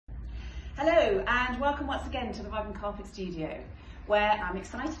Hello and welcome once again to the Rug and Carpet Studio, where I'm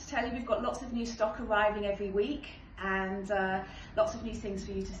excited to tell you we've got lots of new stock arriving every week and lots of new things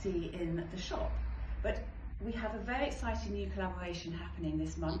for you to see in the shop. But we have a very exciting new collaboration happening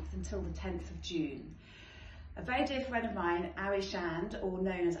this month until the 10th of June. A very dear friend of mine, Ari Shand, or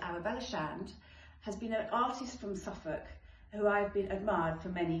known as Arabella Shand, has been an artist from Suffolk who I've been admired for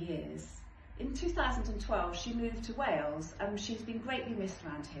many years. In 2012 she moved to Wales and she's been greatly missed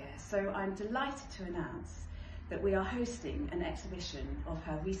around here, so I'm delighted to announce that we are hosting an exhibition of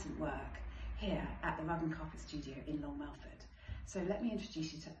her recent work here at the Rug and Carpet Studio in Long Melford. So let me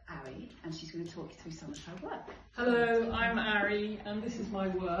introduce you to Ari and she's going to talk you through some of her work. Hello, I'm Ari and this is my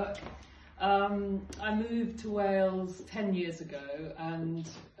work. I moved to Wales 10 years ago and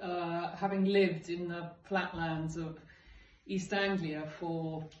having lived in the flatlands of East Anglia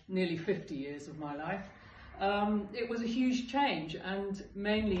for nearly 50 years of my life, it was a huge change, and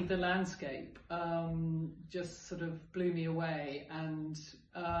mainly the landscape just sort of blew me away, and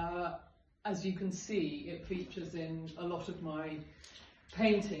as you can see it features in a lot of my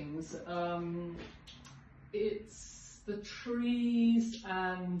paintings. It's the trees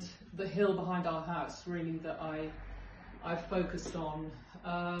and the hill behind our house really that I've focused on,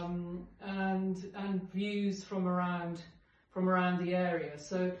 and views from around the area.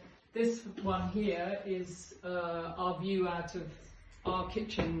 So this one here is our view out of our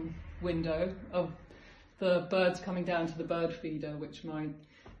kitchen window of the birds coming down to the bird feeder which my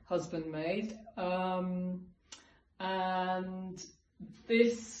husband made, and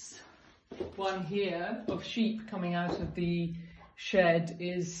this one here of sheep coming out of the shed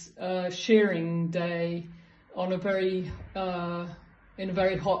is shearing day on a very in a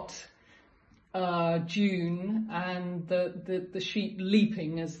very hot June, and the sheep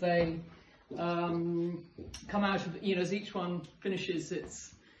leaping as they come out of, as each one finishes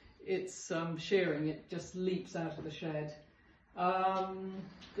its shearing, it just leaps out of the shed.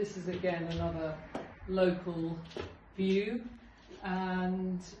 This is again another local view,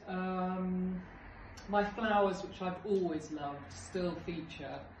 and my flowers, which I've always loved, still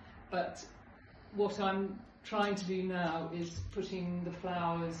feature, but what I'm trying to do now is putting the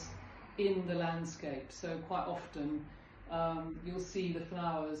flowers in the landscape. So quite often you'll see the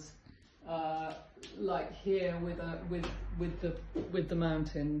flowers like here with the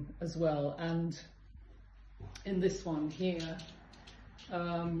mountain as well, and in this one here,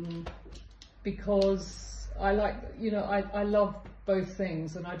 because I like, I love both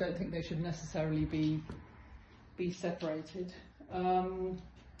things and I don't think they should necessarily be separated.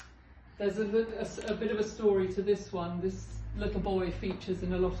 There's a bit of a story to this one. This little boy features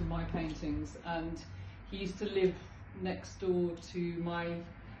in a lot of my paintings, and he used to live next door to my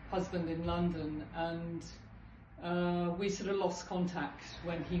husband in London, and we sort of lost contact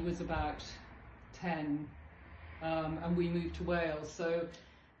when he was about 10, and we moved to Wales. So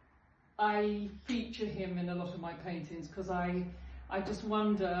I feature him in a lot of my paintings because I just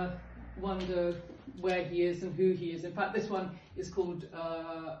wonder where he is and who he is. In fact, this one is called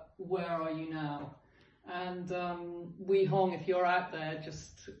Where Are You Now? And Wee Hong, if you're out there,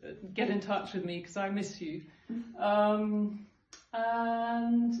 just get in touch with me because I miss you. And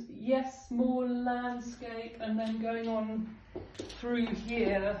yes, more landscape, and then going on through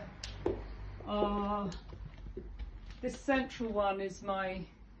here, this central one is my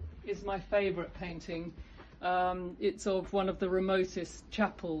favourite painting. It's of one of the remotest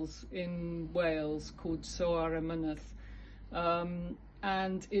chapels in Wales called Arabella,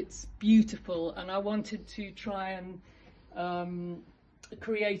 and it's beautiful, and I wanted to try and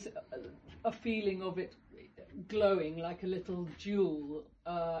create a feeling of it glowing like a little jewel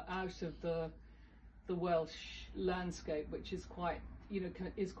out of the Welsh landscape, which is quite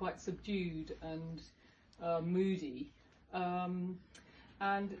subdued and moody.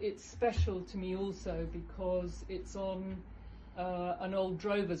 And it's special to me also because it's on an old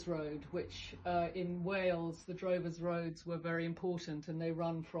drover's road, which in Wales the drover's roads were very important, and they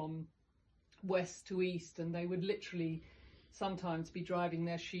run from west to east, and they would literally sometimes be driving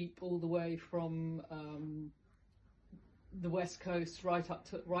their sheep all the way from the west coast right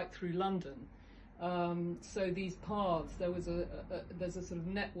through London. So these paths, there's a sort of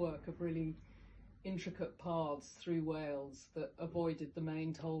network of really intricate paths through Wales that avoided the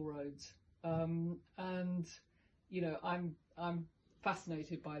main toll roads, and I'm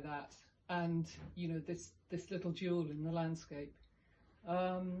fascinated by that, and this little jewel in the landscape,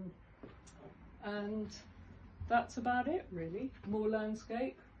 and that's about it really. More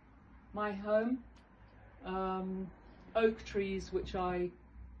landscape, my home, oak trees which I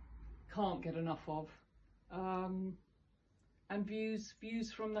can't get enough of, and views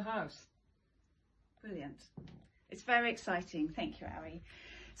from the house. Brilliant. It's very exciting. Thank you, Ari.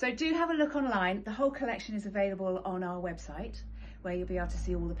 So do have a look online. The whole collection is available on our website, where you'll be able to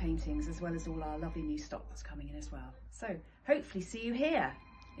see all the paintings as well as all our lovely new stock that's coming in as well. So hopefully see you here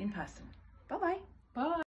in person. Bye-bye. Bye.